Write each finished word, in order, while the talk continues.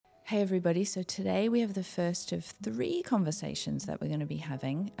Hey everybody, so today we have the first of 3 conversations that we're going to be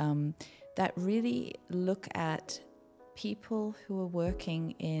having that really look at people who are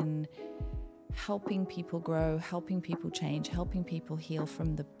working in helping people grow, helping people change, helping people heal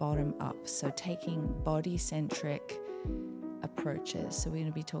from the bottom up. So taking body-centric approaches. So we're going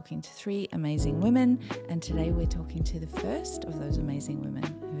to be talking to 3 amazing women, and today we're talking to the first of those amazing women,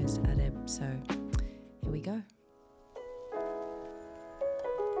 who is Ahdab. So here we go.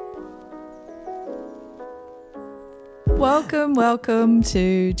 Welcome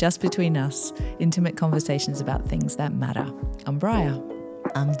to Just Between Us, intimate conversations about things that matter. I'm Briar.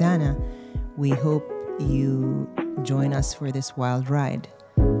 I'm Dana. We hope you join us for this wild ride.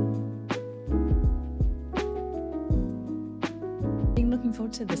 Been looking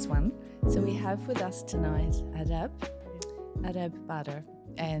forward to this one. So we have with us tonight Ahdab Badr.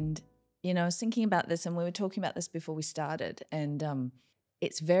 And, you know, I was thinking about this, and we were talking about this before we started, and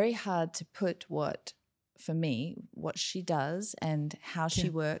it's very hard to put what she does and how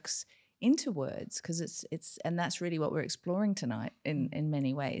she works into words, because it's and that's really what we're exploring tonight in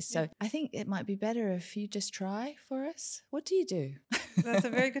many ways. So I think it might be better if you just try for us. What do you do? That's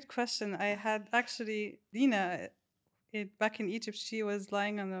a very good question. I had actually Dina back in Egypt. She was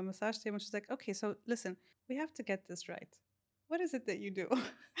lying on the massage table and she's like, okay, so listen, we have to get this right. What is it that you do?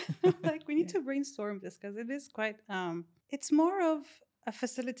 Like, we need to brainstorm this, because it is quite it's more of a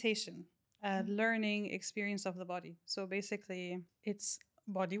facilitation, a learning experience of the body. So basically it's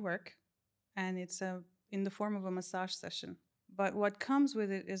body work, and it's in the form of a massage session. But what comes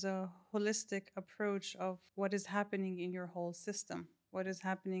with it is a holistic approach of what is happening in your whole system, what is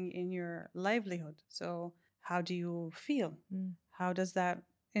happening in your livelihood. So how do you feel? How does that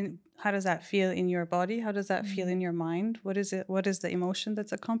feel in your body? How does that feel in your mind? What is it? What is the emotion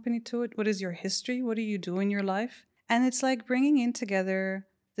that's accompanied to it? What is your history? What do you do in your life? And it's like bringing in together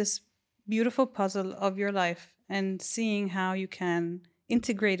this beautiful puzzle of your life and seeing how you can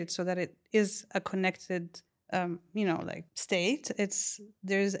integrate it so that it is a connected state.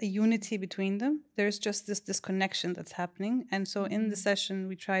 There's a unity between them. There's just this disconnection that's happening. And so in the session,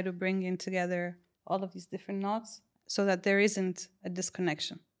 we try to bring in together all of these different knots so that there isn't a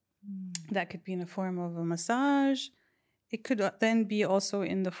disconnection. That could be in the form of a massage. It could then be also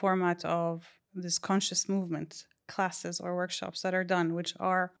in the format of this conscious movement classes or workshops that are done, which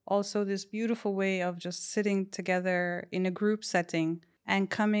are also this beautiful way of just sitting together in a group setting and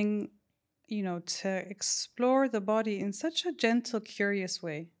coming, to explore the body in such a gentle, curious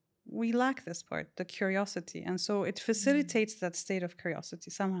way. We lack this part, the curiosity. And so it facilitates that state of curiosity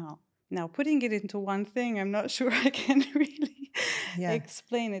somehow. Now, putting it into one thing, I'm not sure I can really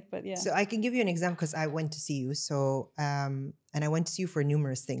explain it, but yeah. So I can give you an example, because I went to see you. So, and I went to see you for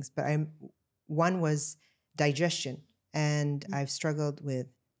numerous things, but one was digestion, and I've struggled with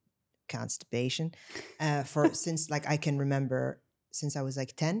constipation since I can remember, since I was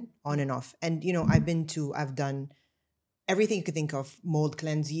 10, on and off. And I've done everything you could think of: mold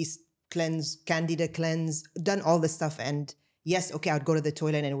cleanse, yeast cleanse, candida cleanse, done all this stuff. And yes, okay, I'd go to the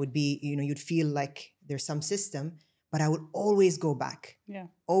toilet and it would be, you'd feel like there's some system, but I would always go back.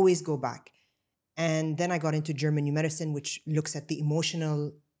 Always go back. And then I got into German New Medicine, which looks at the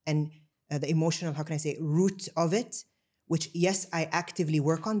emotional and how can I say, root of it, which, yes, I actively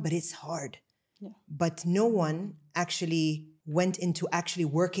work on, but it's hard. But no one actually went into actually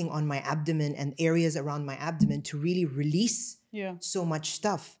working on my abdomen and areas around my abdomen to really release so much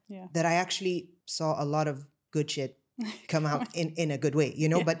stuff that I actually saw a lot of good shit come out in a good way,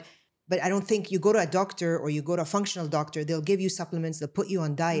 But I don't think you go to a doctor or you go to a functional doctor, they'll give you supplements, they'll put you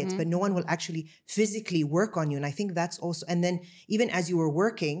on diets, but no one will actually physically work on you. And I think that's also, and then even as you were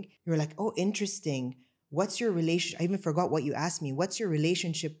working, you were like, oh, interesting. What's your relation? I even forgot what you asked me. What's your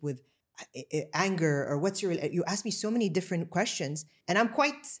relationship with anger? Or you asked me so many different questions. And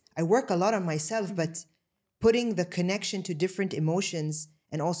I work a lot on myself, but putting the connection to different emotions,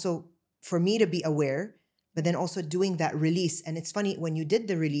 and also for me to be aware, but then also doing that release. And it's funny, when you did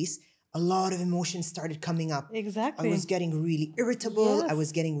the release, a lot of emotions started coming up. Exactly. I was getting really irritable. Yes. I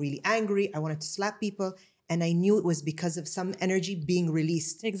was getting really angry. I wanted to slap people. And I knew it was because of some energy being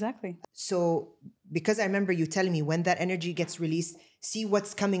released. Exactly. So because I remember you telling me, when that energy gets released, see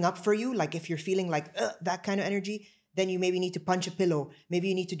what's coming up for you. Like if you're feeling like that kind of energy, then you maybe need to punch a pillow. Maybe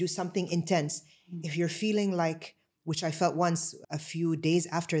you need to do something intense. If you're feeling like, which I felt once a few days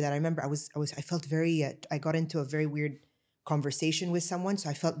after that, I remember I felt very, I got into a very weird conversation with someone. So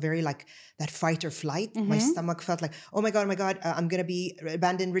I felt very like that fight or flight. My stomach felt like, oh my God, I'm going to be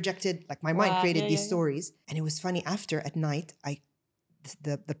abandoned, rejected. Like my mind created these stories. And it was funny, after at night,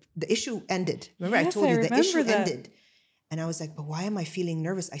 the issue ended. Remember, I told you the issue ended. And I was like, but why am I feeling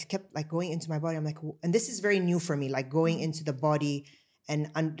nervous? I kept like going into my body. I'm like, and this is very new for me, like going into the body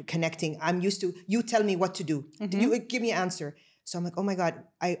and connecting. I'm used to, you tell me what to do. You give me an answer. So I'm like, oh my God,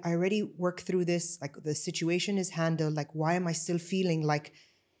 I already worked through this. Like the situation is handled. Like, why am I still feeling like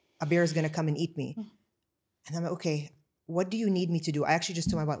a bear is going to come and eat me? And I'm like, okay, what do you need me to do? I actually just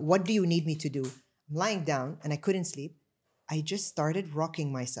told my body, what do you need me to do? I'm lying down and I couldn't sleep. I just started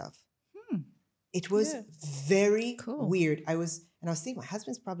rocking myself. It was very weird. I was thinking, my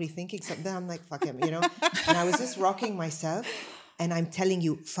husband's probably thinking something. Then I'm like, fuck him, you know? And I was just rocking myself. And I'm telling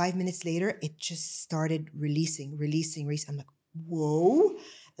you, 5 minutes later, it just started releasing. I'm like, whoa,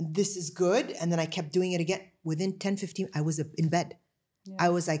 and this is good. And then I kept doing it again. Within 10, 15, I was in bed. Yeah. I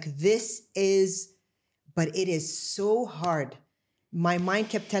was like, but it is so hard. My mind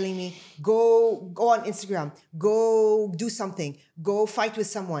kept telling me, go on Instagram, go do something, go fight with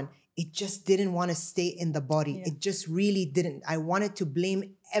someone. It just didn't want to stay in the body. Yeah. It just really didn't. I wanted to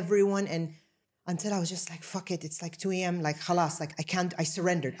blame everyone, and until I was just like, fuck it. It's like 2 a.m. Like, halas, like I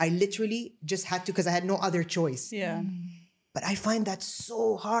surrendered. I literally just had to because I had no other choice. Yeah. But I find that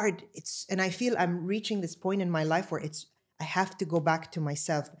so hard. And I feel I'm reaching this point in my life where I have to go back to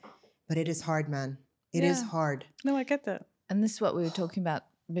myself. But it is hard, man. It is hard. No, I get that. And this is what we were talking about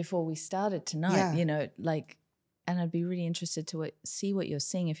before we started tonight, you know, like, and I'd be really interested to see what you're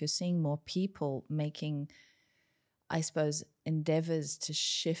seeing, if you're seeing more people making, I suppose, endeavors to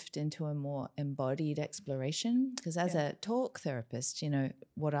shift into a more embodied exploration. Because as a talk therapist, you know,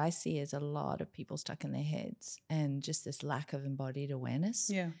 what I see is a lot of people stuck in their heads and just this lack of embodied awareness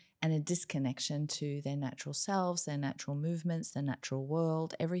and a disconnection to their natural selves, their natural movements, their natural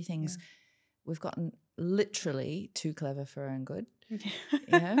world. Everything's, we've gotten literally too clever for our own good.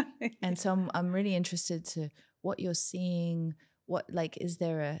 Yeah. And so I'm really interested to what you're seeing. What, like,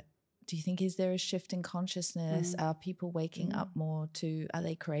 do you think, is there a shift in consciousness? Are people waking up more are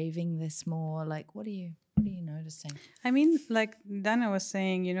they craving this more? Like, what are you noticing? I mean, like Dana was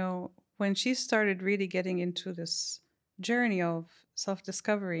saying, you know, when she started really getting into this journey of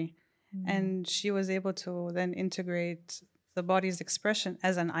self-discovery and she was able to then integrate the body's expression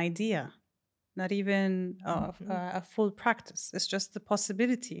as an idea, not even a full practice. It's just the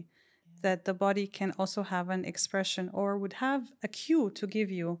possibility that the body can also have an expression or would have a cue to give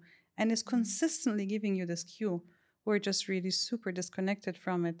you and is consistently giving you this cue. We're just really super disconnected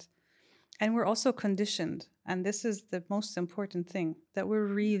from it. And we're also conditioned. And this is the most important thing, that we're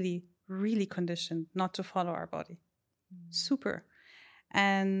really, really conditioned not to follow our body. Super.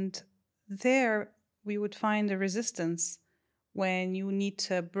 And there we would find a resistance when you need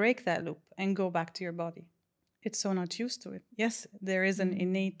to break that loop and go back to your body. It's so not used to it. Yes, there is an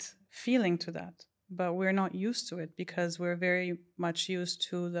innate feeling to that, but we're not used to it because we're very much used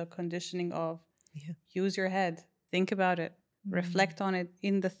to the conditioning of use your head, think about it, reflect on it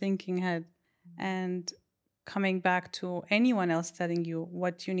in the thinking head, and coming back to anyone else telling you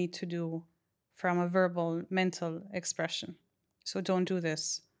what you need to do from a verbal, mental expression. So don't do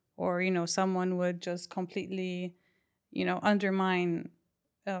this. Or, you know, someone would just completely, you know, undermine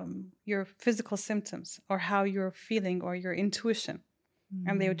your physical symptoms or how you're feeling or your intuition.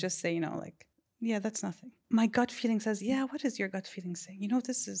 And they would just say, you know, like, yeah, that's nothing. My gut feeling says, yeah, what is your gut feeling saying? You know,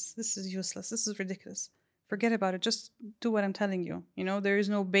 this is useless. This is ridiculous. Forget about it. Just do what I'm telling you. You know, there is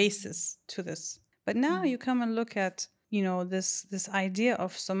no basis to this. But now you come and look at, you know, this idea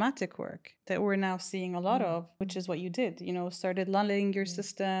of somatic work that we're now seeing a lot of, which is what you did, you know, started lulling your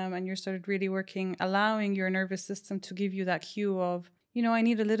system, and you started really working, allowing your nervous system to give you that cue of, you know, I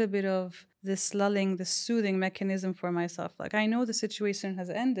need a little bit of this lulling, this soothing mechanism for myself. Like, I know the situation has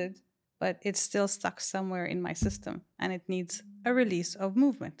ended, but it's still stuck somewhere in my system and it needs a release of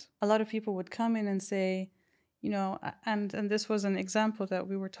movement. A lot of people would come in and say, you know, and this was an example that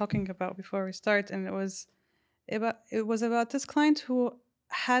we were talking about before we start, and it was about this client who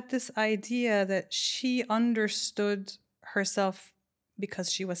had this idea that she understood herself because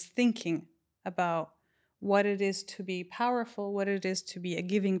she was thinking about what it is to be powerful, what it is to be a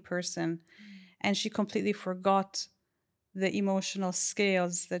giving person. And she completely forgot the emotional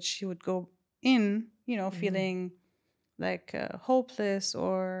scales that she would go in, you know, feeling like hopeless,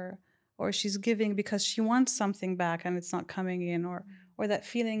 or she's giving because she wants something back and it's not coming in, or that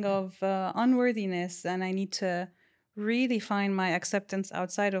feeling of unworthiness, and I need to really find my acceptance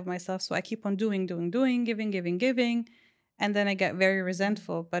outside of myself. So I keep on doing, giving, and then I get very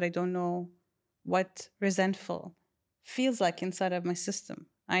resentful, but I don't know what resentful feels like inside of my system.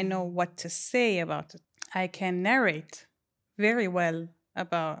 I know what to say about it. I can narrate very well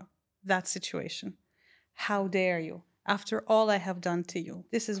about that situation. How dare you? After all I have done to you,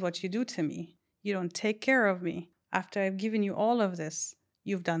 this is what you do to me. You don't take care of me. After I've given you all of this,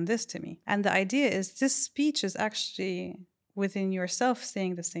 you've done this to me. And the idea is this speech is actually within yourself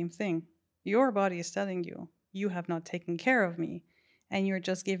saying the same thing. Your body is telling you, you have not taken care of me. And you're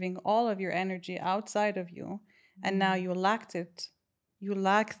just giving all of your energy outside of you. And now you lacked it. You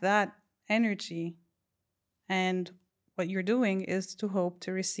lack that energy. And what you're doing is to hope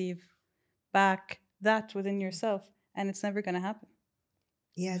to receive back that within yourself. And it's never going to happen.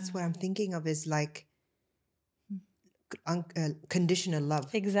 Yeah, it's what I'm thinking of is like conditional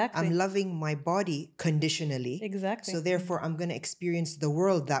love. Exactly. I'm loving my body conditionally. Exactly. So therefore, I'm going to experience the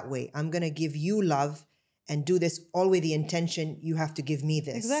world that way. I'm going to give you love and do this all with the intention you have to give me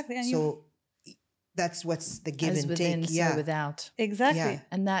this. Exactly. And so that's what's the give As and within, take. so Yeah. without. Exactly. Yeah.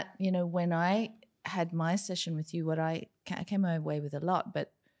 And that, you know, when I had my session with you, what I came away with a lot,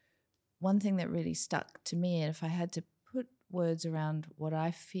 but one thing that really stuck to me, and if I had to put words around what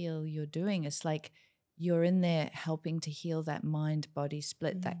I feel you're doing, it's like you're in there helping to heal that mind-body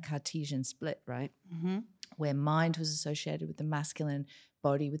split, that Cartesian split, right? Mm-hmm. Where mind was associated with the masculine,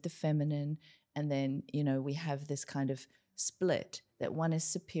 body with the feminine. And then, you know, we have this kind of split that one is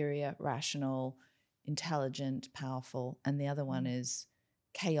superior, rational, intelligent, powerful, and the other one is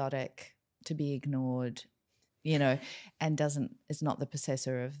chaotic, to be ignored, you know, and is not the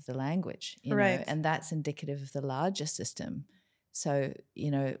possessor of the language, you know, Right. and that's indicative of the larger system. So, you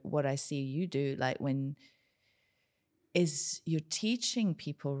know, what I see you do, like you're teaching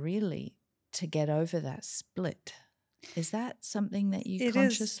people really to get over that split. Is that something that you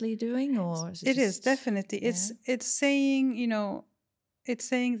consciously doing, or is it is definitely. It's saying, you know, it's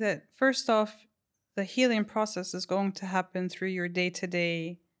saying that first off, the healing process is going to happen through your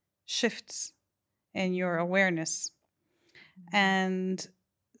day-to-day shifts in your awareness. And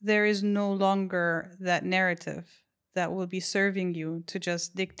there is no longer that narrative that will be serving you to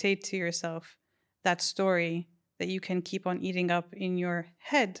just dictate to yourself that story that you can keep on eating up in your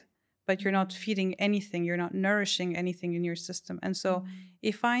head, but you're not feeding anything, you're not nourishing anything in your system. And so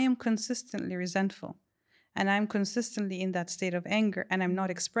if I am consistently resentful and I'm consistently in that state of anger and I'm not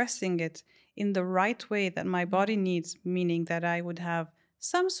expressing it in the right way that my body needs, meaning that I would have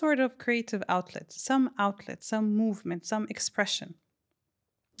some sort of creative outlet, some movement, some expression,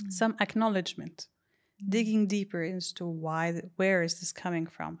 some acknowledgement, digging deeper into where is this coming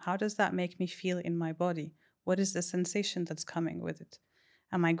from? How does that make me feel in my body? What is the sensation that's coming with it?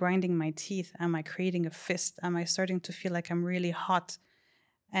 Am I grinding my teeth? Am I creating a fist? Am I starting to feel like I'm really hot?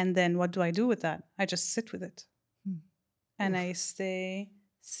 And then what do I do with that? I just sit with it. And I stay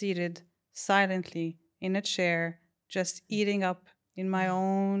seated silently in a chair, just eating up in my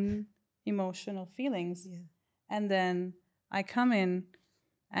own emotional feelings. Yeah. And then I come in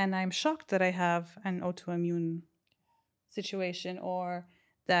and I'm shocked that I have an autoimmune situation or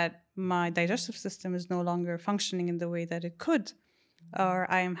that my digestive system is no longer functioning in the way that it could, or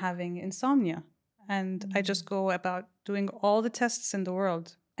I am having insomnia. And I just go about doing all the tests in the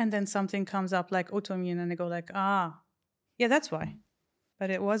world. And then something comes up like autoimmune and I go like, yeah, that's why. But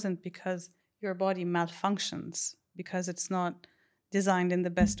it wasn't because your body malfunctions, because it's not designed in the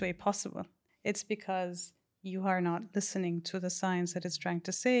best way possible. It's because you are not listening to the signs that it's trying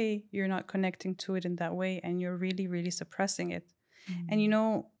to say. You're not connecting to it in that way, and you're really, really suppressing it. And you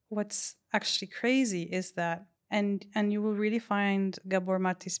know what's actually crazy is that, and you will really find Gabor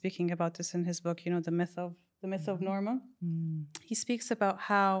Mate speaking about this in his book, you know, the myth of normal. He speaks about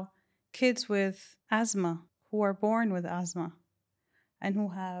how kids with asthma, who are born with asthma, and who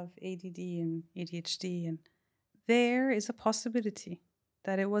have ADD and ADHD, and there is a possibility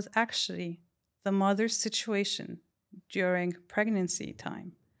that it was actually the mother's situation during pregnancy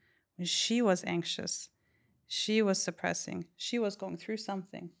time when she was anxious, she was suppressing, she was going through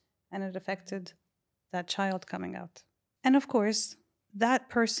something, and it affected that child coming out. And of course, that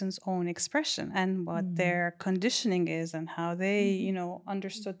person's own expression and what their conditioning is and how they, you know,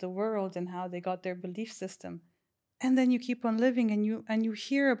 understood the world and how they got their belief system. And then you keep on living and you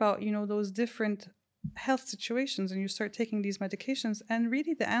hear about, you know, those different health situations and you start taking these medications. And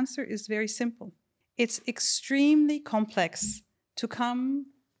really the answer is very simple. It's extremely complex to come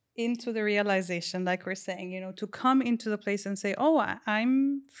into the realization, like we're saying, you know, to come into the place and say, oh,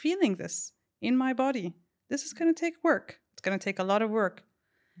 I'm feeling this in my body. This is going to take work. It's going to take a lot of work.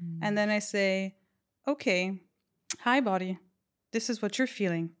 And then I say, okay, hi, body. This is what you're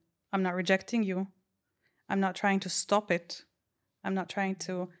feeling. I'm not rejecting you. I'm not trying to stop it. I'm not trying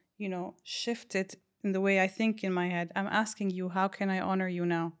to, you know, shift it in the way I think in my head. I'm asking you, how can I honor you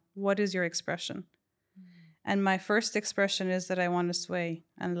now? What is your expression? And my first expression is that I want to sway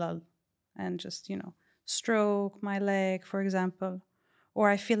and lull and just, you know, stroke my leg, for example, Or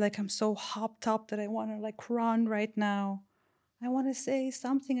I feel like I'm so hopped up that I want to like run right now. I want to say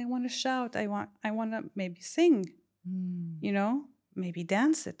something. I want to shout. I want to maybe sing, you know, maybe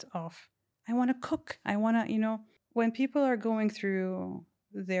dance it off. I want to cook. I want to, you know, when people are going through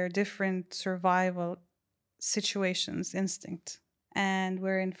their different survival situations, instinct, and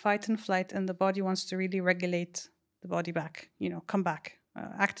we're in fight and flight, and the body wants to really regulate the body back, you know, come back,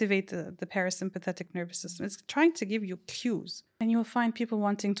 activate the parasympathetic nervous system. It's trying to give you cues, and you'll find people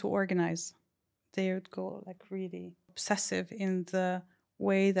wanting to organize. They would go like really obsessive in the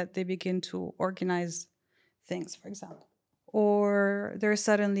way that they begin to organize things, for example. Or they're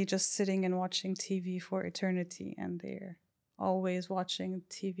suddenly just sitting and watching TV for eternity, and they're always watching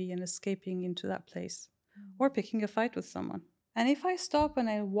TV and escaping into that place, or picking a fight with someone. And if I stop and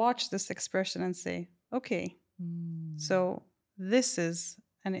I watch this expression and say, okay, so this is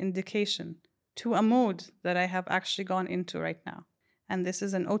an indication to a mode that I have actually gone into right now, and this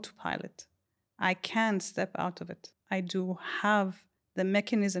is an autopilot. I can step out of it. I do have the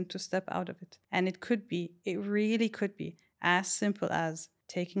mechanism to step out of it. And it really could be as simple as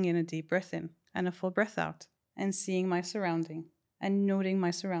taking in a deep breath in and a full breath out and seeing my surrounding and noting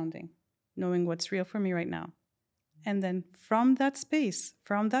my surrounding, knowing what's real for me right now. And then from that space,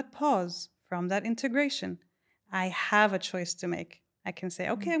 from that pause, from that integration, I have a choice to make. I can say,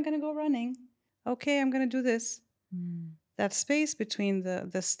 okay, I'm going to go running. Okay, I'm going to do this. That space between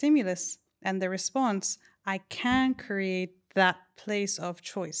the stimulus and the response, I can create that place of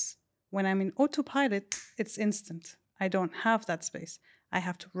choice. When I'm in autopilot, it's instant. I don't have that space. I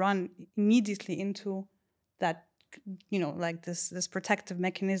have to run immediately into that, you know, like this protective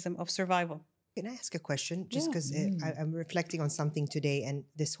mechanism of survival. Can I ask a question? Just because I'm reflecting on something today, and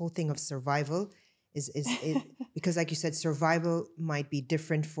this whole thing of survival is because, like you said, survival might be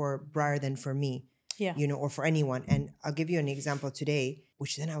different for Briar than for me. Yeah. You know, or for anyone. And I'll give you an example today,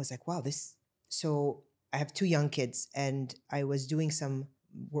 which then I was like, wow, so I have 2 young kids, and I was doing some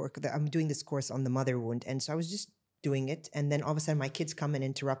work that I'm doing this course on the mother wound. And so I was just doing it. And then all of a sudden my kids come and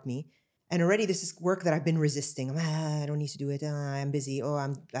interrupt me. And already this is work that I've been resisting. I don't need to do it. I'm busy.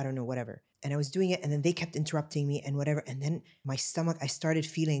 I don't know, whatever. And I was doing it, and then they kept interrupting me and whatever. And then my stomach, I started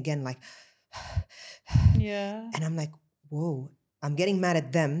feeling again like, yeah. And I'm like, whoa, I'm getting mad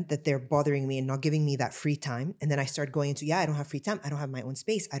at them that they're bothering me and not giving me that free time. And then I start going into, I don't have free time. I don't have my own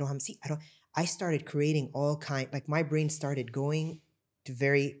space. I started creating like my brain started going to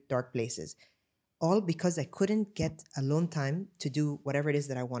very dark places, all because I couldn't get alone time to do whatever it is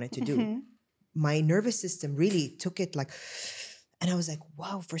that I wanted to do. My nervous system really took it like, and I was like,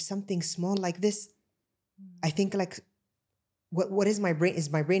 wow, for something small like this, I think like, what is my brain? Is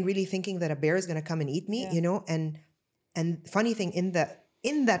my brain really thinking that a bear is going to come and eat me? Yeah. You know? And funny thing,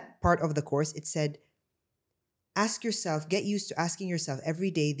 in that part of the course, it said, ask yourself, get used to asking yourself every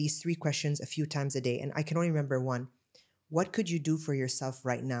day these 3 questions a few times a day. And I can only remember one. What could you do for yourself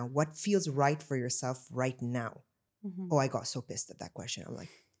right now? What feels right for yourself right now? Oh, I got so pissed at that question. I'm like,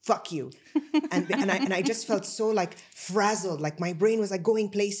 fuck you. and I just felt so like frazzled. Like my brain was like going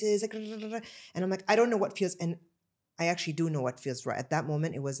places. Like, and I'm like, I don't know what feels. And I actually do know what feels right. At that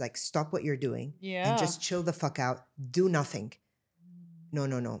moment, it was like, stop what you're doing and just chill the fuck out. Do nothing.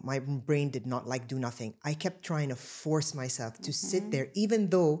 No. My brain did not like do nothing. I kept trying to force myself to sit there, even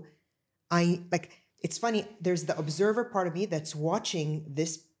though it's funny. There's the observer part of me that's watching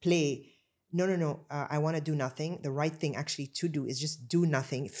this play. No. I want to do nothing. The right thing actually to do is just do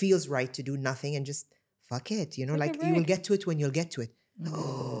nothing. It feels right to do nothing and just fuck it. You know, like you will get to it when you'll get to it.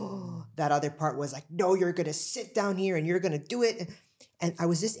 Oh, that other part was like, no, you're going to sit down here and you're going to do it. And I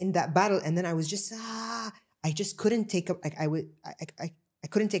was just in that battle. And then I was just, I just couldn't take I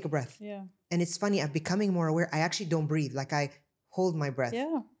couldn't take a breath. Yeah. And it's funny, I'm becoming more aware. I actually don't breathe. Like I hold my breath.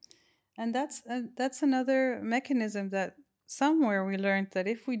 Yeah. And that's another mechanism that somewhere we learned that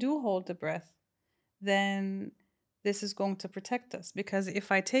if we do hold the breath, then this is going to protect us. Because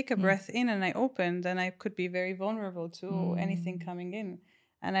if I take a breath in and I open, then I could be very vulnerable to anything coming in.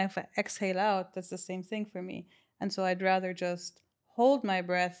 And if I exhale out, that's the same thing for me. And so I'd rather just hold my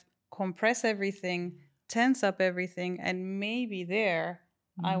breath, compress everything, tense up everything, and maybe there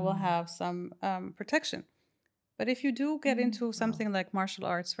I will have some protection. But if you do get into something like martial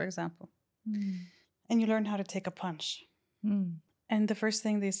arts, for example, and you learn how to take a punch, and the first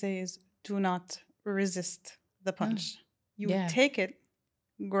thing they say is, do not resist the punch. You take it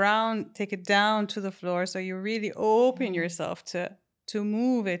down to the floor, so you really open yourself to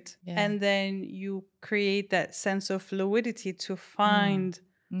move it, and then you create that sense of fluidity to find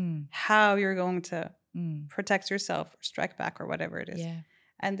how you're going to protect yourself or strike back or whatever it is.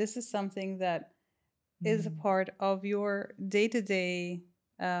 And this is something that is a part of your day-to-day,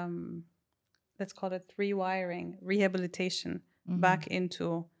 let's call it rewiring, rehabilitation, back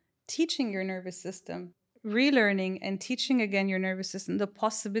into teaching your nervous system, relearning and teaching again your nervous system the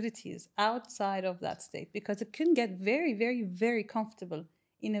possibilities outside of that state, because it can get very, very, very comfortable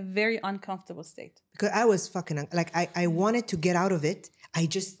in a very uncomfortable state. Because I was fucking, like, I wanted to get out of it. I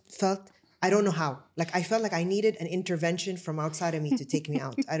just felt, I don't know how. Like, I felt like I needed an intervention from outside of me to take me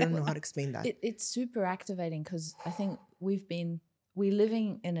out. I don't know how to explain that. It's super activating because I think we're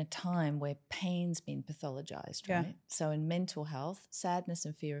living in a time where pain's been pathologized, Yeah. right? So in mental health, sadness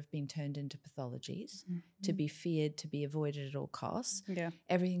and fear have been turned into pathologies to be feared, to be avoided at all costs. Yeah.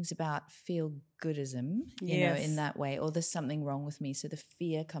 Everything's about feel-goodism, you know, in that way, or there's something wrong with me. So the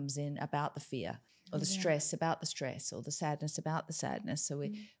fear comes in about the fear, or the stress about the stress, or the sadness about the sadness. So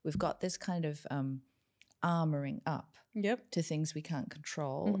we've got this kind of armoring up to things we can't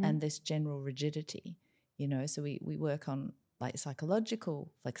control and this general rigidity, you know. So we work on like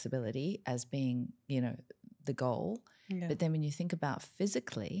psychological flexibility as being, you know, the goal. But then when you think about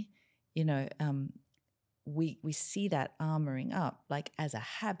physically, you know, we see that armoring up like as a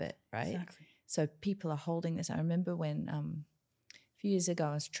habit, right? Exactly. So people are holding this. I remember when a few years ago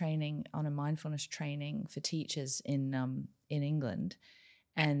I was training on a mindfulness training for teachers in England,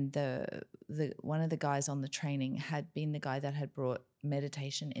 and the one of the guys on the training had been the guy that had brought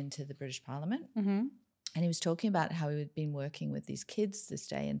meditation into the British Parliament. And he was talking about how he had been working with these kids this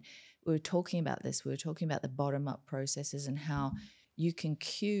day, and we were talking about this. We were talking about the bottom-up processes and how you can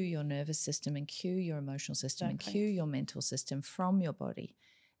cue your nervous system and cue your emotional system and cue your mental system from your body,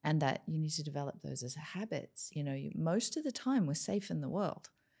 and that you need to develop those as habits. You know, most of the time we're safe in the world,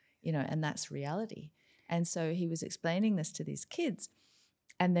 you know, and that's reality. And so he was explaining this to these kids,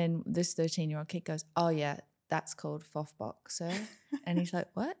 and then this 13-year-old kid goes, "Oh yeah, that's called Fofbok, sir." And he's like,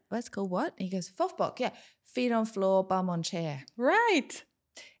 "What? That's called what?" And he goes, "Fofbok, yeah. Feet on floor, bum on chair." Right.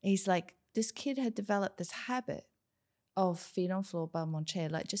 And he's like, this kid had developed this habit of feet on floor, bum on chair,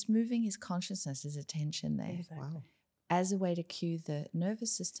 like just moving his consciousness, his attention there. Wow. As a way to cue the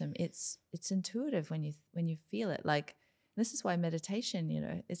nervous system. It's intuitive when you feel it. Like, this is why meditation, you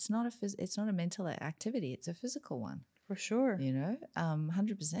know, it's not a mental activity, it's a physical one. For sure. You know,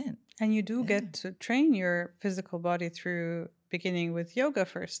 100%. And you do get to train your physical body through beginning with yoga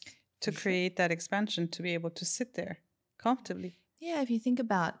first to create that expansion to be able to sit there comfortably. Yeah, if you think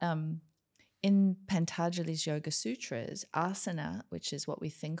about in Patanjali's Yoga Sutras, asana, which is what we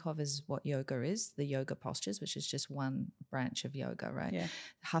think of as what yoga is, the yoga postures, which is just one branch of yoga, right? Yeah.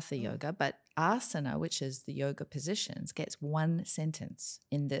 Hatha yoga. But asana, which is the yoga positions, gets one sentence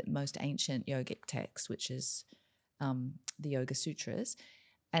in the most ancient yogic text, which is the Yoga Sutras,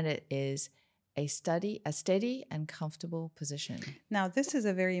 and it is a steady and comfortable position. Now, this is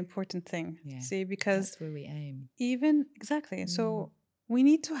a very important thing. Yeah. See, because that's where we aim. Exactly. So we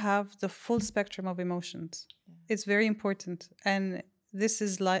need to have the full spectrum of emotions. Yeah. It's very important, and this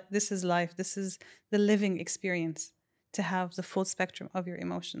is life. This is the living experience, to have the full spectrum of your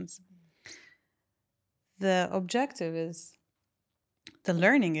emotions. The objective is, the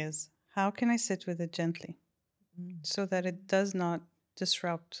learning is, how can I sit with it gently so that it does not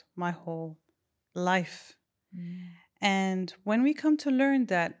disrupt my whole life? And when we come to learn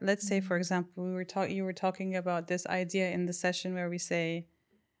that, let's say, for example, you were talking about this idea in the session where we say,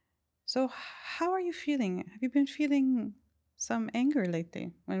 so how are you feeling? Have you been feeling some anger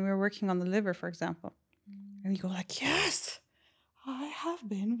lately? When we were working on the liver, for example. And you go like, yes, I have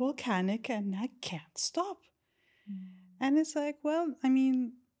been volcanic and I can't stop. And it's like, well, I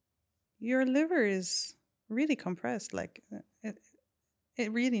mean, your liver is really compressed. Like,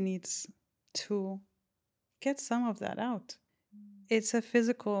 it really needs to get some of that out. It's a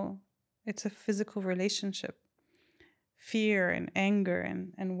physical relationship. Fear and anger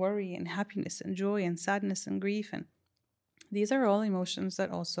and worry and happiness and joy and sadness and grief. And these are all emotions that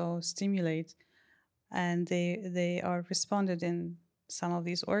also stimulate, and they are responded in some of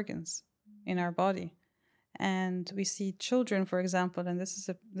these organs in our body. And we see children, for example, and this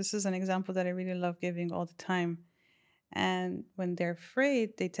is an example that I really love giving all the time. And when they're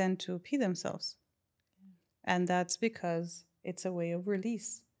afraid, they tend to pee themselves. And that's because it's a way of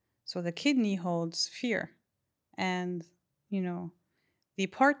release. So the kidney holds fear. And, you know, the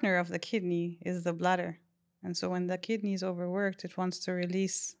partner of the kidney is the bladder. And so when the kidney is overworked, it wants to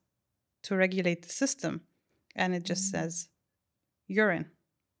release, to regulate the system. And it just says, urine,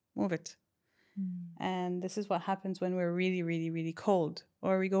 move it. And this is what happens when we're really, really, really cold,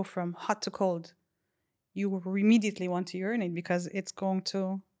 or we go from hot to cold. You immediately want to urinate because it's going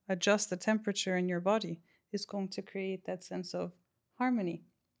to adjust the temperature in your body. It's going to create that sense of harmony.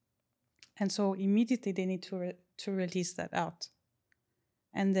 And so immediately they need to release that out.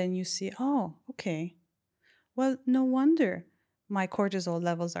 And then you see, oh, okay, well, no wonder my cortisol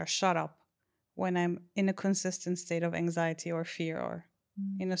levels are shot up when I'm in a consistent state of anxiety or fear or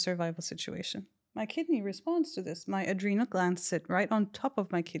in a survival situation. My kidney responds to this. My adrenal glands sit right on top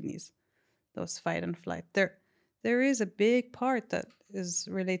of my kidneys, those fight and flight. There is a big part that is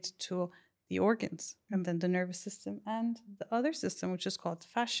related to the organs and then the nervous system and the other system, which is called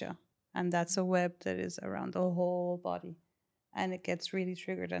fascia. And that's a web that is around the whole body. And it gets really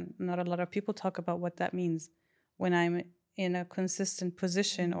triggered. And not a lot of people talk about what that means when I'm in a consistent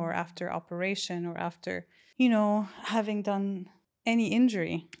position or after operation or after, having done any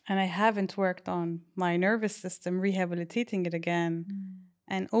injury and I haven't worked on my nervous system, rehabilitating it again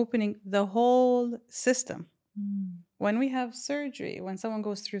and opening the whole system. When we have surgery, when someone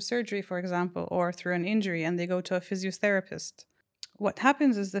goes through surgery, for example, or through an injury and they go to a physiotherapist, what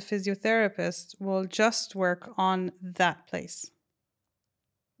happens is the physiotherapist will just work on that place.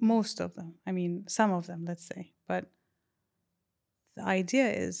 Most of them. I mean, some of them, let's say. But the idea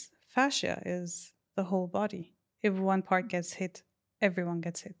is fascia is the whole body. If one part gets hit, everyone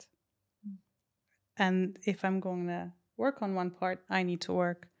gets hit. And if I'm going to work on one part, I need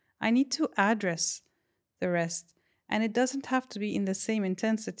to address the rest. And it doesn't have to be in the same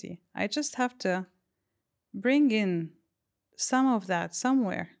intensity. I just have to bring in some of that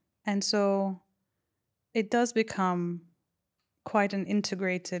somewhere. And so it does become quite an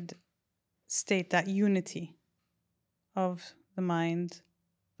integrated state, that unity of the mind,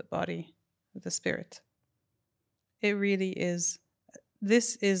 the body, the spirit. It really is.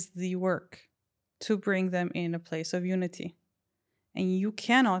 This is the work to bring them in a place of unity. And you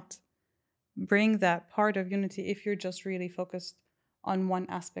cannot bring that part of unity if you're just really focused on one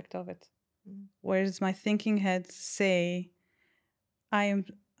aspect of it. Whereas my thinking heads say, I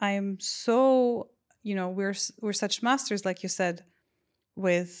am so, we're such masters, like you said,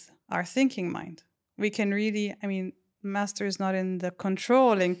 with our thinking mind. We can really, master is not in the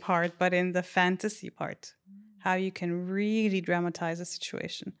controlling part, but in the fantasy part. How you can really dramatize a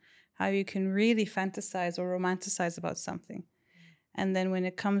situation, how you can really fantasize or romanticize about something. And then when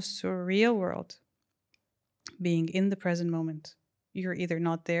it comes to a real world, being in the present moment, you're either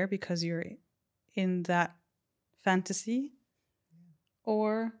not there because you're in that fantasy,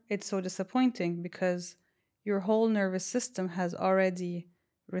 or it's so disappointing because your whole nervous system has already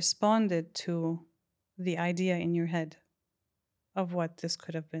responded to the idea in your head of what this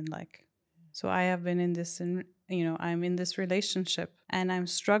could have been like. So I have been in this, I'm in this relationship and I'm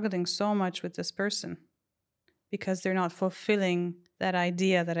struggling so much with this person because they're not fulfilling that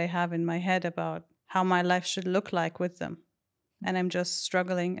idea that I have in my head about how my life should look like with them. And I'm just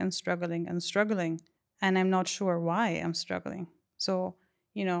struggling and struggling and struggling. And I'm not sure why I'm struggling. So,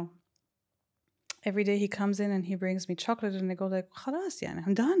 every day he comes in and he brings me chocolate and I go like, khalas, yani,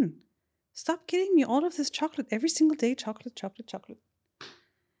 I'm done. Stop getting me all of this chocolate every single day, chocolate, chocolate, chocolate.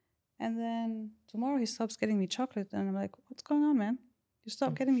 And then tomorrow he stops getting me chocolate and I'm like, what's going on, man? You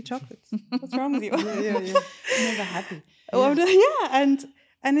stop getting me chocolates. What's wrong with you? Yeah. Never happy.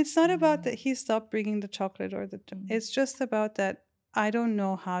 And it's not about that he stopped bringing the chocolate or it's just about that I don't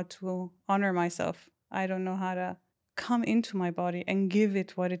know how to honor myself. I don't know how to come into my body and give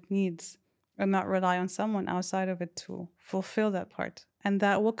it what it needs and not rely on someone outside of it to fulfill that part. And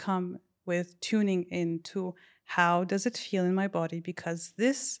that will come with tuning into how does it feel in my body, because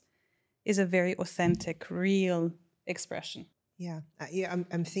this is a very authentic, real expression. Yeah.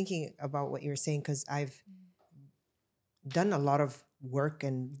 I'm thinking about what you're saying because I've done a lot of work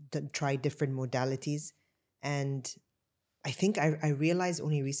and tried different modalities. And I think I realized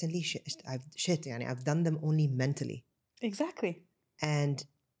only recently, I've done them only mentally. Exactly. And,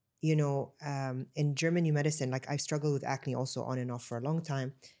 in German new medicine, like I've struggled with acne also on and off for a long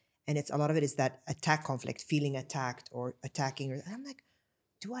time. And a lot of it is that attack conflict, feeling attacked or attacking. And I'm like,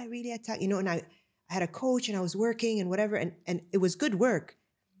 do I really attack? And I had a coach and I was working and whatever. And it was good work.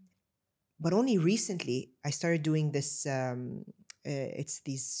 But only recently I started doing this. It's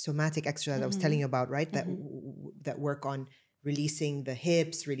these somatic exercises I was telling you about, right? That work on releasing the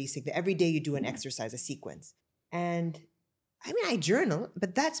hips, releasing every day you do an exercise, a sequence. And I journal,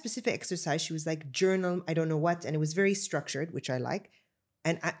 but that specific exercise, she was like, journal, I don't know what. And it was very structured, which I like.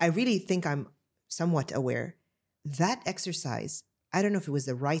 And I really think I'm somewhat aware. That exercise, I don't know if it was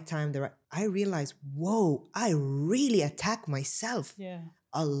the right time. I realized, whoa, I really attack myself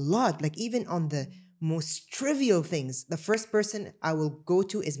a lot. Like even on the most trivial things, the first person I will go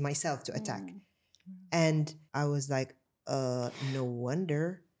to is myself to attack. And I was like, no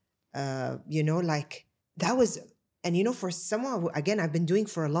wonder, like that was, and for someone, again, I've been doing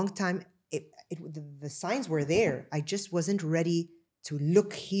for a long time, the signs were there. I just wasn't ready to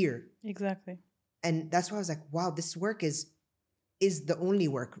look here. Exactly. And that's why I was like, wow, this work is the only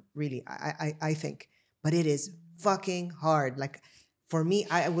work, really, I think. But it is fucking hard. Like, for me,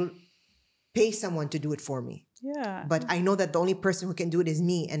 I will pay someone to do it for me. Yeah. But I know that the only person who can do it is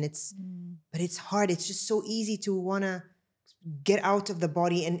me. And but it's hard. It's just so easy to want to get out of the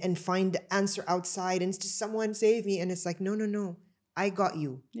body and find the answer outside. And it's just, someone save me. And it's like, no. I got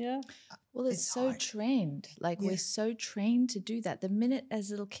you. Yeah. Well, it's so hard. trained. Like, Yeah. we're so trained to do that. The minute as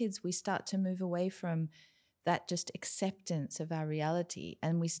little kids we start to move away from that just acceptance of our reality,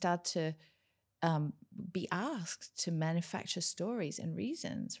 and we start to be asked to manufacture stories and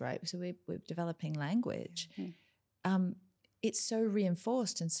reasons, right? So we're developing language. It's so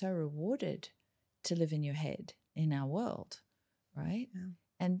reinforced and so rewarded to live in your head in our world, right? Yeah.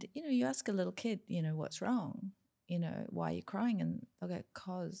 And, you ask a little kid, what's wrong? Why are you crying? And they'll go,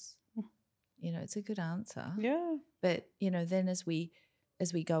 'cause. It's a good answer. Yeah. But, then as we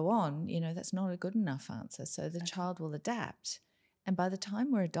go on, that's not a good enough answer. So the child will adapt. And by the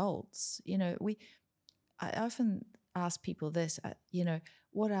time we're adults, I often ask people this,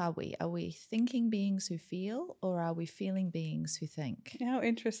 what are we? Are we thinking beings who feel, or are we feeling beings who think? How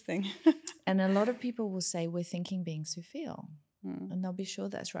interesting. And a lot of people will say we're thinking beings who feel. And they'll be sure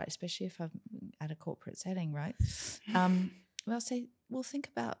that's right, especially if I'm at a corporate setting, right? They'll say, well, think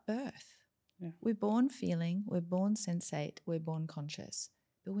about birth. Yeah. We're born feeling, we're born sensate, we're born conscious,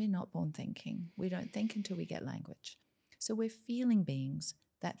 but we're not born thinking. We don't think until we get language. So we're feeling beings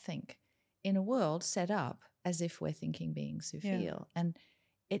that think in a world set up as if we're thinking beings who feel. And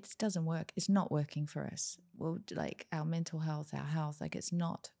it doesn't work. It's not working for us. Well, like our mental health, our health, like it's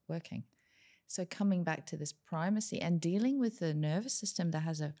not working. So coming back to this primacy and dealing with the nervous system that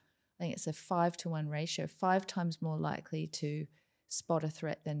has I think it's a 5-to-1 ratio, 5 times more likely to spot a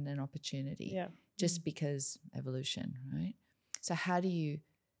threat than an opportunity, just because evolution, right? So how do you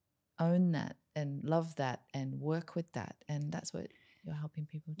own that and love that and work with that? And that's what you're helping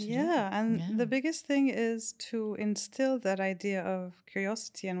people to do. And the biggest thing is to instill that idea of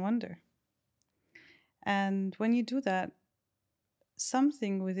curiosity and wonder. And when you do that,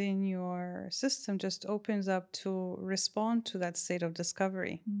 something within your system just opens up to respond to that state of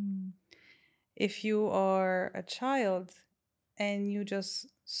discovery. If you are a child and you just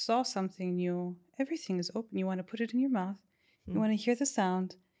saw something new, everything is open. You want to put it in your mouth. You want to hear the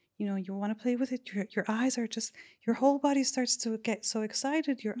sound. You want to play with it. Your eyes are just, your whole body starts to get so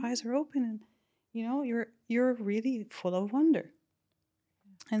excited. Your eyes are open, and you're really full of wonder.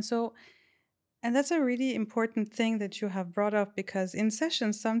 And that's a really important thing that you have brought up, because in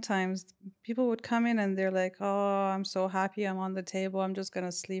sessions sometimes people would come in and they're like, "Oh, I'm so happy I'm on the table. I'm just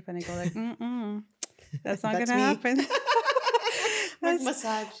gonna sleep," and I go like, "That's not gonna happen." Like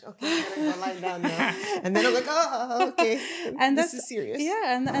massage. Okay, I'm gonna go lie down now. And then I'm like, oh, okay. And this is serious.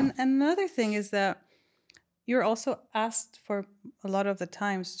 Yeah, and another thing is that you're also asked for a lot of the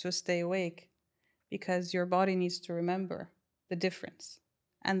times to stay awake, because your body needs to remember the difference.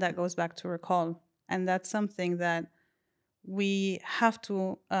 And that goes back to recall. And that's something that we have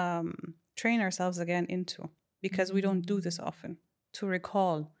to train ourselves again into, because we don't do this often, to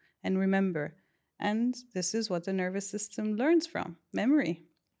recall and remember. And this is what the nervous system learns from memory.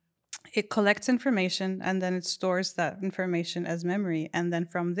 It collects information and then it stores that information as memory. And then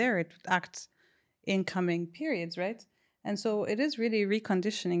from there, it acts in coming periods, right? And so it is really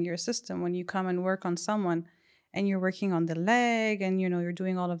reconditioning your system when you come and work on someone and you're working on the leg and, you're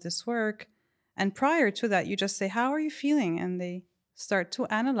doing all of this work. And prior to that, you just say, how are you feeling? And they start to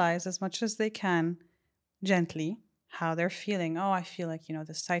analyze as much as they can gently how they're feeling. Oh, I feel like,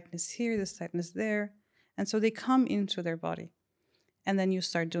 this tightness here, this tightness there. And so they come into their body. And then you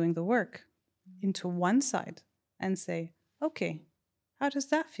start doing the work into one side and say, okay, how does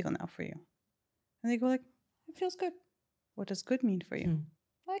that feel now for you? And they go like, it feels good. What does good mean for you?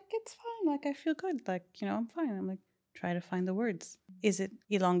 Like, it's fine. Like, I feel good. Like, I'm fine. I'm like, try to find the words. Is it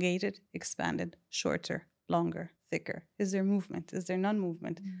elongated, expanded, shorter, longer, thicker? Is there movement? Is there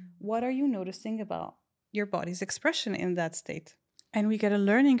non-movement? What are you noticing about your body's expression in that state? And we get a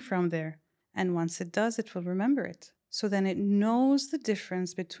learning from there. And once it does, it will remember it. So then it knows the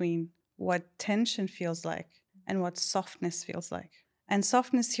difference between what tension feels like and what softness feels like. And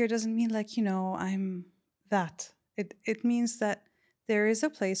softness here doesn't mean like, I'm that. It means that there is a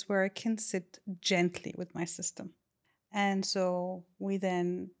place where I can sit gently with my system. And so we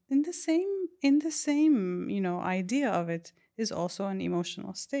then, in the same, idea of it is also an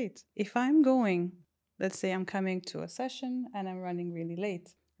emotional state. If I'm going, let's say I'm coming to a session and I'm running really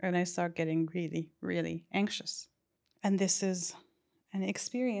late and I start getting really, really anxious. And this is and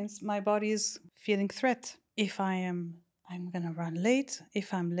experience, my body is feeling threat. If I'm going to run late.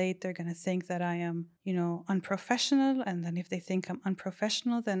 If I'm late, they're going to think that I am, unprofessional. And then if they think I'm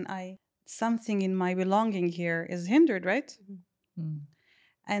unprofessional, then something in my belonging here is hindered, right? Mm.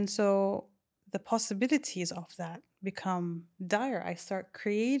 And so the possibilities of that become dire. I start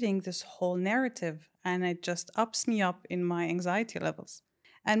creating this whole narrative, and it just ups me up in my anxiety levels.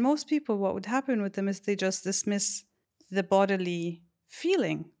 And most people, what would happen with them is they just dismiss the bodily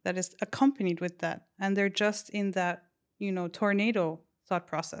feeling that is accompanied with that. And they're just in that, tornado thought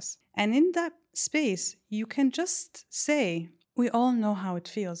process. And in that space, you can just say, we all know how it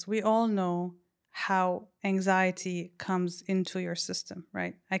feels. We all know how anxiety comes into your system,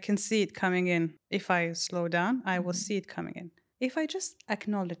 right? I can see it coming in. If I slow down, I will see it coming in. If I just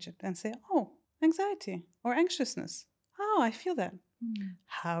acknowledge it and say, oh, anxiety or anxiousness. Oh, I feel that.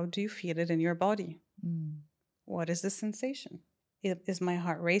 How do you feel it in your body? What is the sensation? Is my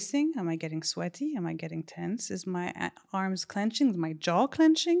heart racing? Am I getting sweaty? Am I getting tense? Is my arms clenching? Is my jaw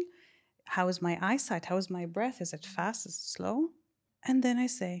clenching? How is my eyesight? How is my breath? Is it fast? Is it slow? And then I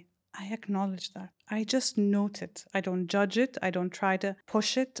say, I acknowledge that. I just note it. I don't judge it. I don't try to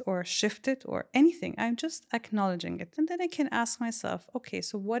push it or shift it or anything. I'm just acknowledging it. And then I can ask myself, okay,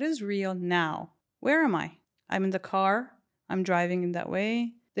 so what is real now? Where am I? I'm in the car. I'm driving in that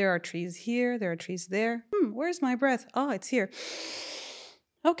way. There are trees here. There are trees there. Where's my breath? Oh, it's here.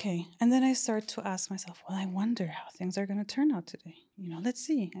 Okay. And then I start to ask myself, well, I wonder how things are going to turn out today. Let's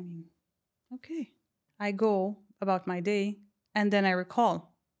see. Okay. I go about my day and then I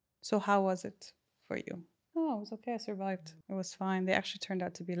recall. So how was it for you? Oh, it was okay. I survived. It was fine. They actually turned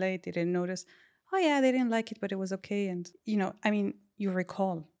out to be late. They didn't notice. Oh, yeah, they didn't like it, but it was okay. And, you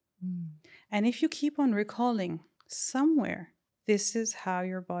recall. And if you keep on recalling somewhere, this is how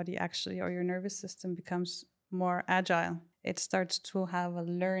your body actually, or your nervous system, becomes more agile. It starts to have a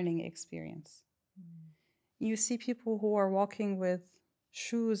learning experience. You see people who are walking with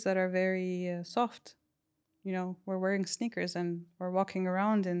shoes that are very soft. We're wearing sneakers and we're walking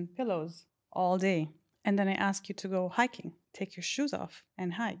around in pillows all day. And then I ask you to go hiking, take your shoes off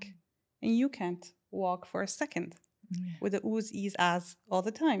and hike. And you can't walk for a second with the ooze, ease, as all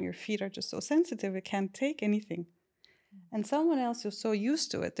the time. Your feet are just so sensitive, it can't take anything. And someone else who's so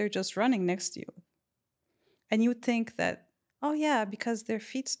used to it, they're just running next to you. And you think that, oh yeah, because their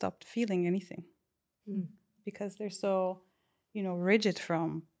feet stopped feeling anything. Because they're so, rigid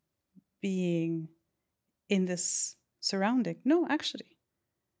from being in this surrounding. No, actually,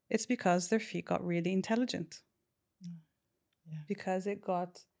 it's because their feet got really intelligent. Because it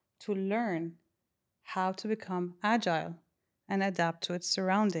got to learn how to become agile and adapt to its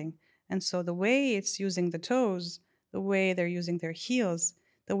surrounding. And so the way it's using the toes, the way they're using their heels,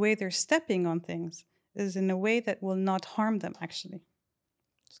 the way they're stepping on things is in a way that will not harm them, actually.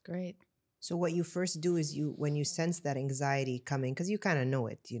 It's great. So what you first do is when you sense that anxiety coming, because you kind of know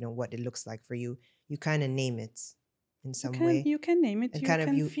it, what it looks like for you, you kind of name it in some way. You can name it, and you kind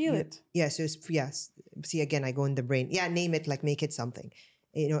can of feel it. Yeah, so yes. See, again, I go in the brain. Yeah, name it, like make it something.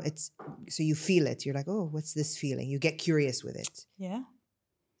 It's so you feel it. You're like, oh, what's this feeling? You get curious with it. Yeah.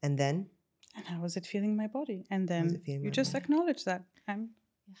 And then? And how is it feeling my body? And then you just body? acknowledge that.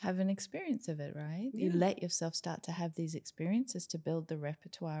 Have an experience of it, right? Yeah. You let yourself start to have these experiences to build the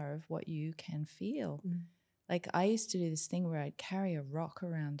repertoire of what you can feel. Like I used to do this thing where I'd carry a rock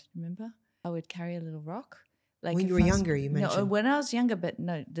around, remember? I would carry a little rock. Like when you were younger, you mentioned. No, when I was younger, but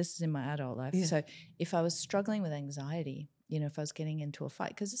no, this is in my adult life. Yeah. So if I was struggling with anxiety, if I was getting into a fight,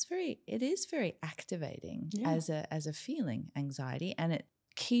 because it is very activating as a feeling, anxiety, and it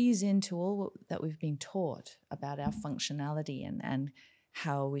keys into all that we've been taught about our functionality and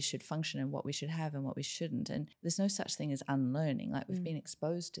how we should function and what we should have and what we shouldn't. And there's no such thing as unlearning. Like we've been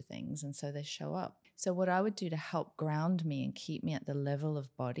exposed to things and so they show up. So what I would do to help ground me and keep me at the level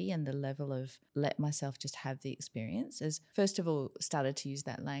of body and the level of let myself just have the experience is first of all started to use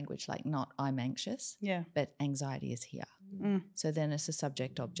that language, like not I'm anxious, but anxiety is here. So then it's a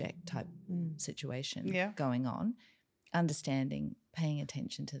subject-object type situation going on, understanding, paying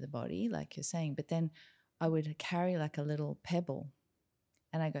attention to the body like you're saying. But then I would carry like a little pebble.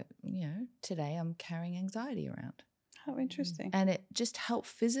 And I go, today I'm carrying anxiety around. How interesting. And it just helped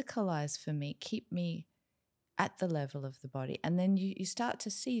physicalize for me, keep me at the level of the body. And then you start to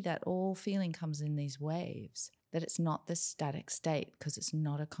see that all feeling comes in these waves, that it's not this static state because it's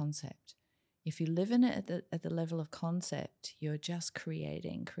not a concept. If you live in it at the level of concept, you're just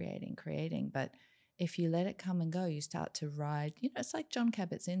creating. But if you let it come and go, you start to ride. It's like John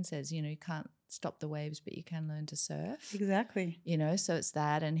Kabat-Zinn says, you can't stop the waves, but you can learn to surf. Exactly. So it's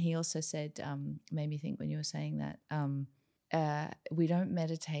that. And he also said, made me think when you were saying that, we don't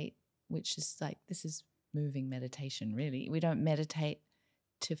meditate, which is like, this is moving meditation, really. We don't meditate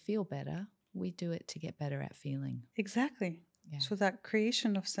to feel better. We do it to get better at feeling. Exactly. Yeah. So that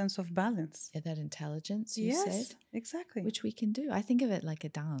creation of sense of balance. Yeah, that intelligence you Yes, said, exactly. which we can do. I think of it like a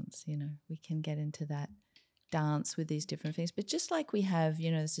dance, we can get into that dance with these different things. But just like we have,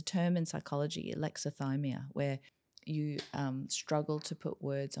 there's a term in psychology, alexithymia, where you struggle to put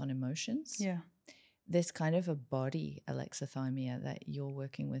words on emotions. Yeah. There's kind of a body alexithymia that you're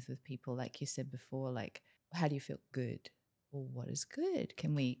working with people, like you said before, like, how do you feel? Good. Well, what is good?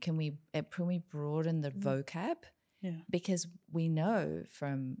 Can we broaden the vocab? Yeah. Because we know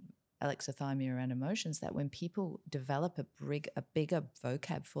from alexithymia around emotions that when people develop a bigger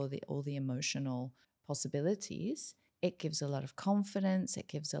vocab for all the emotional possibilities, it gives a lot of confidence, it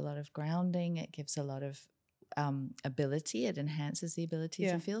gives a lot of grounding, it gives a lot of ability, it enhances the ability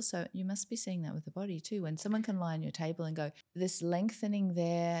to feel. So you must be seeing that with the body too. When someone can lie on your table and go, this lengthening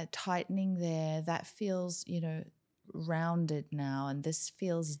there, tightening there, that feels, rounded now, and this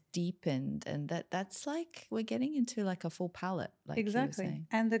feels deepened, and that's like we're getting into like a full palette, like you were Exactly. saying.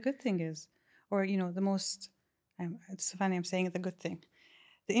 And the good thing is, or the most, it's funny I'm saying the good thing.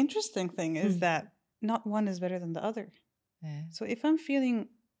 The interesting thing is that not one is better than the other. Yeah. So if I'm feeling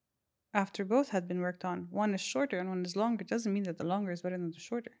after both had been worked on, one is shorter and one is longer, it doesn't mean that the longer is better than the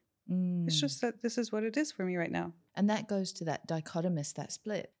shorter. It's just that this is what it is for me right now. And that goes to that dichotomous, that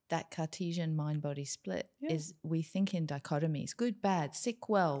split, that Cartesian mind-body split. Is we think in dichotomies: good, bad, sick,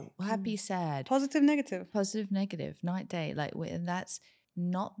 well, happy, sad, positive, negative, night, day. Like, and that's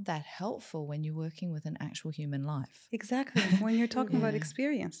not that helpful when you're working with an actual human life. Exactly. When you're talking about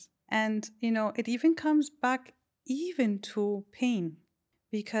experience. And, it even comes back even to pain.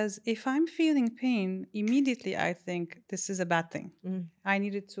 Because if I'm feeling pain, immediately I think this is a bad thing. I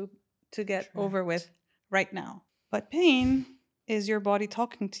need it to get over with right now. But pain is your body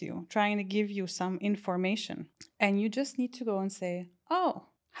talking to you, trying to give you some information. And you just need to go and say, oh,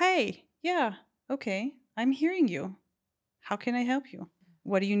 hey, yeah, okay, I'm hearing you. How can I help you?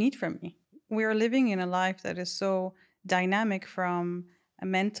 What do you need from me? We are living in a life that is so dynamic from a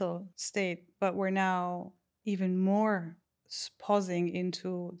mental state, but we're now even more pausing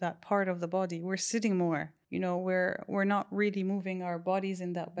into that part of the body. We're sitting more. We're not really moving our bodies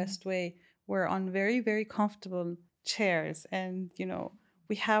in that best way. We're on very, very comfortable chairs, and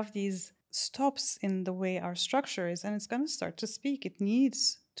we have these stops in the way our structure is, and it's going to start to speak. It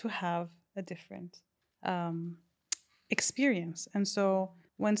needs to have a different experience. And so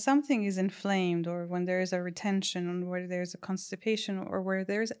when something is inflamed, or when there is a retention, or where there's a constipation, or where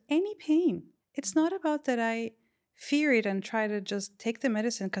there's any pain, it's not about that I fear it and try to just take the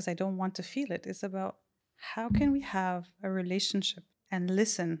medicine because I don't want to feel it. It's about how can we have a relationship and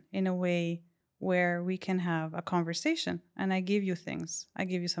listen in a way where we can have a conversation. And I give you things. I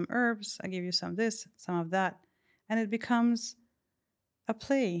give you some herbs. I give you some this, some of that. And it becomes a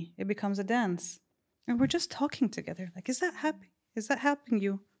play. It becomes a dance. And we're just talking together. Like, is that happy? Is that helping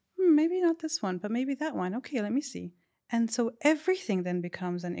you? Maybe not this one, but maybe that one. Okay, let me see. And so everything then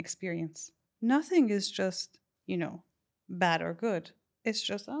becomes an experience. Nothing is just, bad or good. It's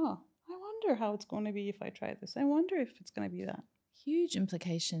just, I wonder how it's going to be if I try this. I wonder if it's going to be that. Huge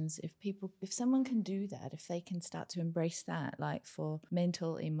implications if someone can do that, if they can start to embrace that, like for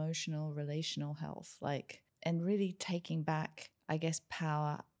mental, emotional, relational health, like, and really taking back, I guess,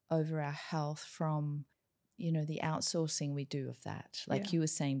 power over our health from the outsourcing we do of that, like you were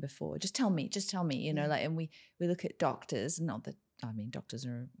saying before. Just tell me, like, and we look at doctors, not that, I mean, doctors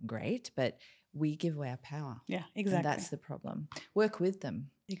are great, but we give away our power. Yeah, exactly. And that's the problem. Work with them,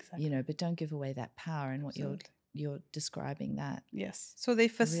 exactly, but don't give away that power. And what you're describing that. Yes. So they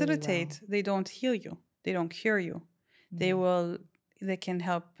facilitate, really well. They don't heal you, they don't cure you. They can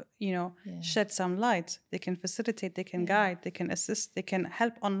help, shed some light. They can facilitate, they can guide, they can assist, they can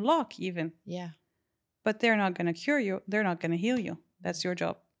help unlock even. Yeah. But they're not going to cure you. They're not going to heal you. That's your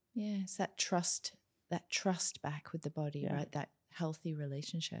job. Yeah, it's that trust back with the body, right? That healthy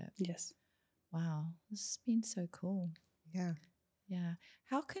relationship. Yes. Wow, this has been so cool. Yeah. Yeah.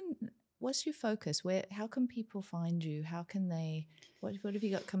 What's your focus? How can people find you? How can they, what have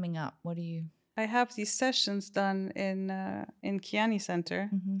you got coming up? I have these sessions done in Kiani Center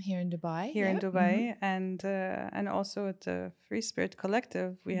here in Dubai. In Dubai, and also at the Free Spirit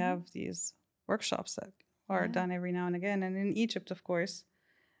Collective, we have these workshops that are done every now and again, and in Egypt, of course.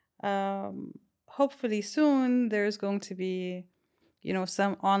 Hopefully soon there's going to be,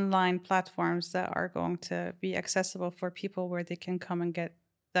 some online platforms that are going to be accessible for people where they can come and get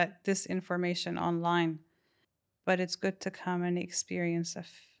this information online. But it's good to come and experience. I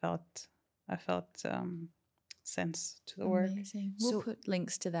felt sense to the work. Amazing. We'll So- put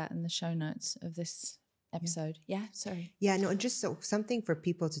links to that in the show notes of this episode. Yeah, sorry. Yeah, no, just so something for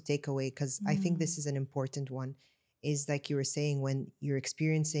people to take away, because I think this is an important one, is like you were saying, when you're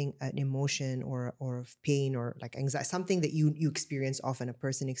experiencing an emotion or of pain or like anxiety, something that you experience often, a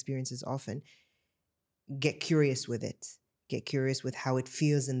person experiences often, get curious with it. Get curious with how it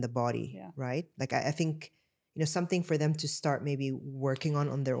feels in the body, Yeah. right? Like I think, something for them to start maybe working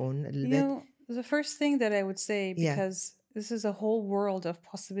on their own a little bit. The first thing that I would say, Yeah. because this is a whole world of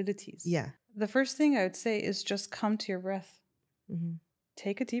possibilities. Yeah. The first thing I would say is just come to your breath. Mm-hmm.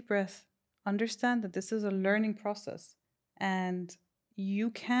 Take a deep breath. Understand that this is a learning process. And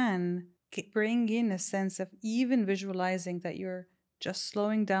you can bring in a sense of even visualizing that you're just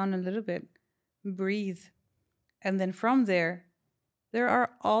slowing down a little bit. Breathe. And then from there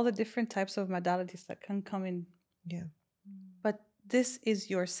are all the different types of modalities that can come in. Yeah. But this is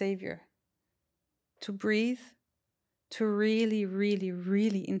your savior. To breathe, to really, really,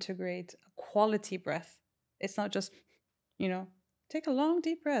 really integrate a quality breath. It's not just, take a long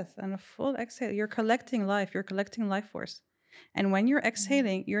deep breath and a full exhale. You're collecting life. You're collecting life force. And when you're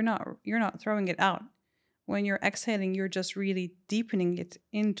exhaling, you're not throwing it out. When you're exhaling, you're just really deepening it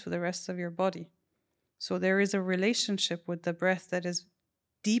into the rest of your body. So there is a relationship with the breath that is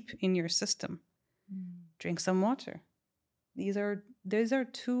deep in your system. Drink some water. These are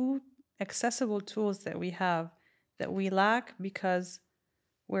 2 accessible tools that we have that we lack because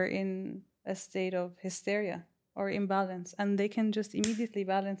we're in a state of hysteria or imbalance, and they can just immediately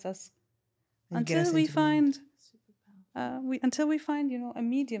balance us And get us until we into the moment. find a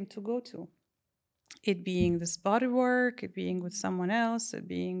medium to go to. It being this bodywork, it being with someone else, it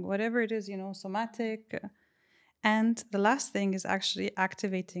being whatever it is, somatic. And the last thing is actually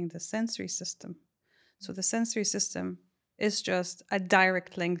activating the sensory system. So the sensory system is just a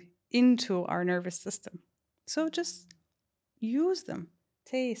direct link into our nervous system. So just use them.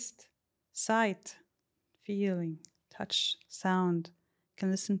 Taste, sight, feeling, touch, sound. I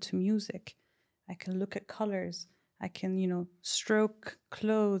can listen to music. I can look at colors. I can, stroke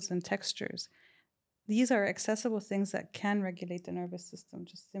clothes and textures. These are accessible things that can regulate the nervous system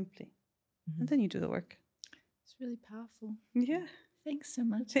just simply. And then you do the work. It's really powerful. Yeah. Thanks so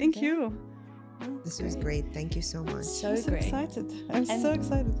much. Thank Adele. you. This was great. Thank you so much. So I'm so great. excited. I'm so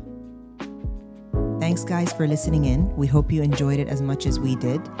excited. Thanks, guys, for listening in. We hope you enjoyed it as much as we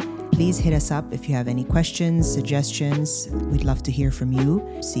did. Please hit us up if you have any questions, suggestions. We'd love to hear from you.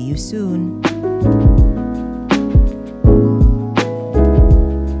 See you soon.